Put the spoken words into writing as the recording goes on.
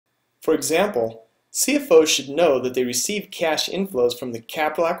For example, CFOs should know that they receive cash inflows from the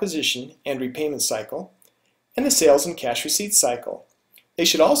capital acquisition and repayment cycle and the sales and cash receipts cycle. They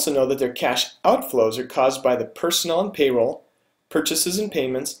should also know that their cash outflows are caused by the personnel and payroll, purchases and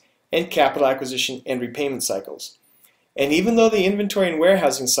payments, and capital acquisition and repayment cycles. And even though the inventory and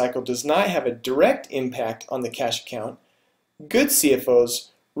warehousing cycle does not have a direct impact on the cash account, good CFOs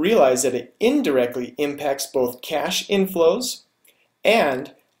realize that it indirectly impacts both cash inflows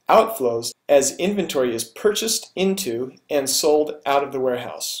and outflows as inventory is purchased into and sold out of the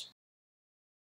warehouse.